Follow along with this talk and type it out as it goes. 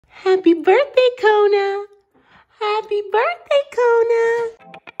Happy birthday, Kona. Happy birthday, Kona.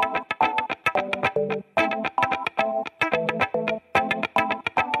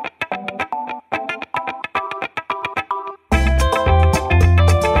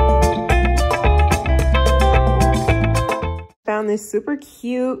 Found this super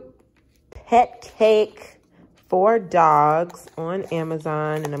cute pet cake for dogs on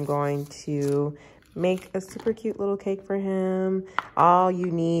Amazon, and I'm going to make a super cute little cake for him. All you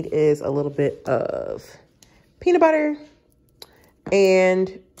need is a little bit of peanut butter,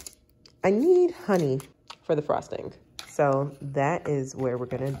 and I need honey for the frosting. So that is where we're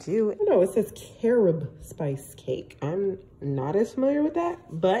gonna do. No, it says carob spice cake. I'm not as familiar with that,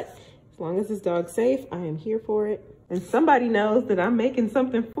 but as long as this dog's safe, I am here for it. And somebody knows that I'm making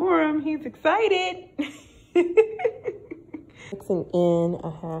something for him. He's excited. Mixing in a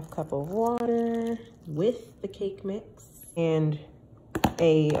half cup of water with the cake mix and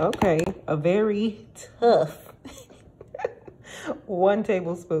a very tough 1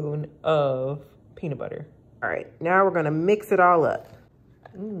 tablespoon of peanut butter. All right, now we're gonna mix it all up.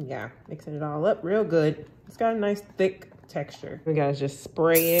 Yeah, mixing it all up real good. It's got a nice thick texture. We gotta just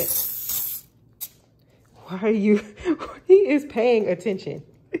spray it. Why are you, he is paying attention.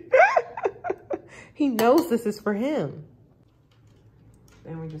 He knows this is for him.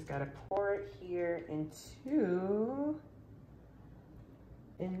 Then we just gotta pour it here in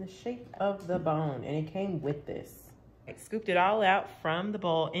the shape of the bone, and it came with this. I scooped it all out from the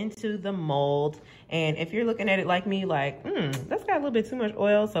bowl into the mold, and if you're looking at it like me, like, that's got a little bit too much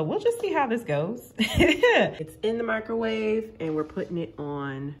oil, so we'll just see how this goes. It's in the microwave, and we're putting it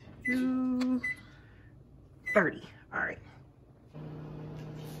on 230. All right.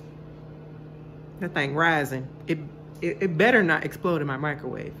 That thing rising. It better not explode in my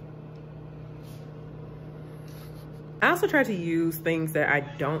microwave. I also try to use things that I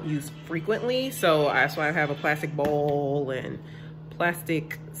don't use frequently. So that's why I have a plastic bowl and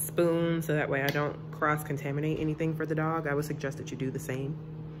plastic spoon. So that way I don't cross-contaminate anything for the dog. I would suggest that you do the same.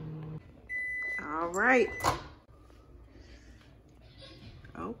 All right.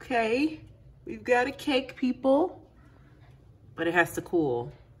 Okay, we've got a cake, people, but it has to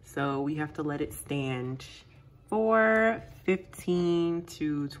cool. So we have to let it stand for 15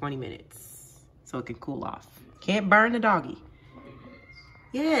 to 20 minutes so it can cool off. Can't burn the doggy.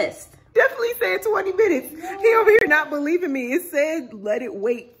 Yes, definitely said 20 minutes. He over here not believing me. It said let it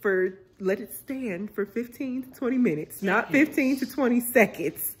stand for 15 to 20 minutes, not 15 to 20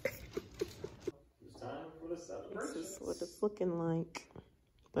 seconds. This is what it's looking like,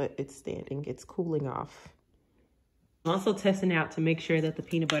 but it's standing, it's cooling off. I'm also testing out to make sure that the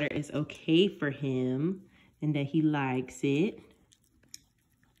peanut butter is okay for him and that he likes it.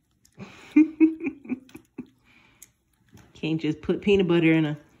 Can't just put peanut butter in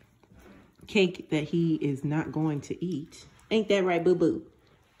a cake that he is not going to eat. Ain't that right, boo-boo?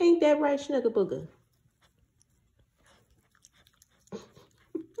 Ain't that right, snugga-booga?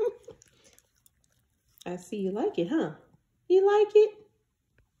 I see you like it, huh? You like it?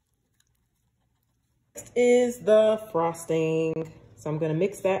 Next is the frosting. So I'm gonna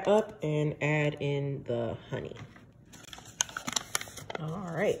mix that up and add in the honey.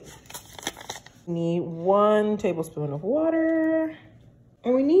 All right. Need 1 tablespoon of water.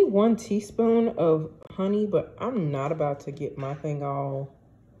 And we need 1 teaspoon of honey, but I'm not about to get my thing all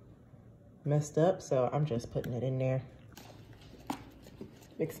messed up, so I'm just putting it in there.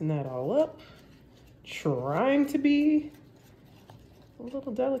 Mixing that all up. Trying to be a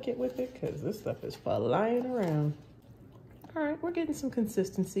little delicate with it because this stuff is flying around. All right, we're getting some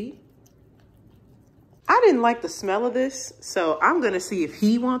consistency. I didn't like the smell of this, so I'm gonna see if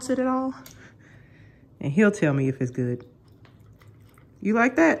he wants it at all. And he'll tell me if it's good. You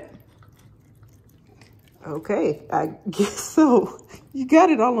like that? Okay, I guess so. You got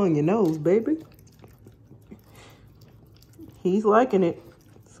it all on your nose, baby. He's liking it.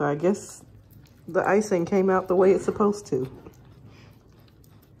 So I guess the icing came out the way it's supposed to.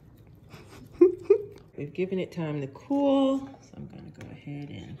 We've given it time to cool. So I'm gonna go ahead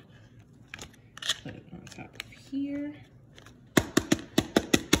and put it on top of here.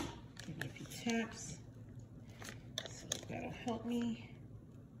 Give it a few taps. That'll help me.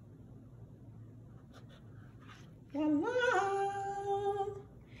 Voila!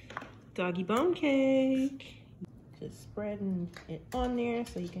 Doggy bone cake. Just spreading it on there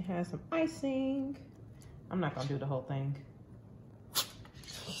so you can have some icing. I'm not gonna do the whole thing.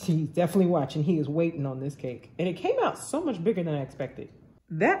 He's definitely watching. He is waiting on this cake. And it came out so much bigger than I expected.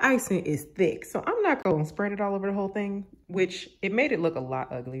 That icing is thick, so I'm not gonna spread it all over the whole thing, which it made it look a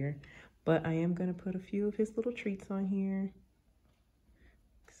lot uglier. But I am gonna put a few of his little treats on here.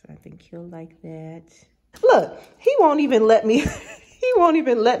 So I think he'll like that. Look, he won't even let me, he won't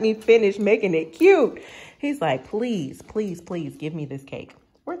even let me finish making it cute. He's like, please, please, please give me this cake.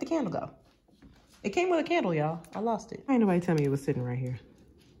 Where'd the candle go? It came with a candle, y'all. I lost it. Why ain't nobody tell me it was sitting right here?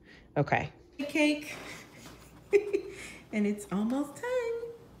 Okay. Cake. And it's almost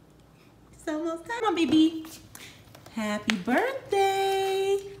time. It's almost time. Come on, baby. Happy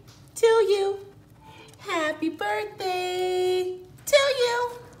birthday to you. Happy birthday to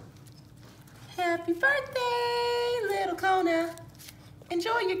you. Happy birthday, little Kona.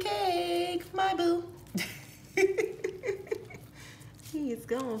 Enjoy your cake, my boo. He is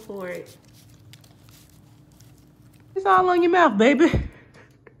going for it. It's all on your mouth, baby.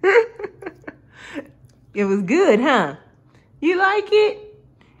 It was good, huh? You like it?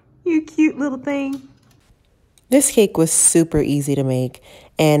 You cute little thing. This cake was super easy to make,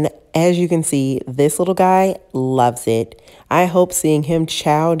 and as you can see, this little guy loves it. I hope seeing him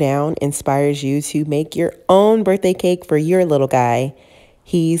chow down inspires you to make your own birthday cake for your little guy.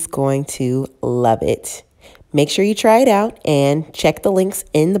 He's going to love it. Make sure you try it out and check the links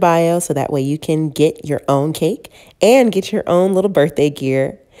in the bio so that way you can get your own cake and get your own little birthday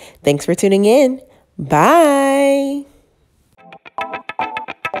gear. Thanks for tuning in. Bye.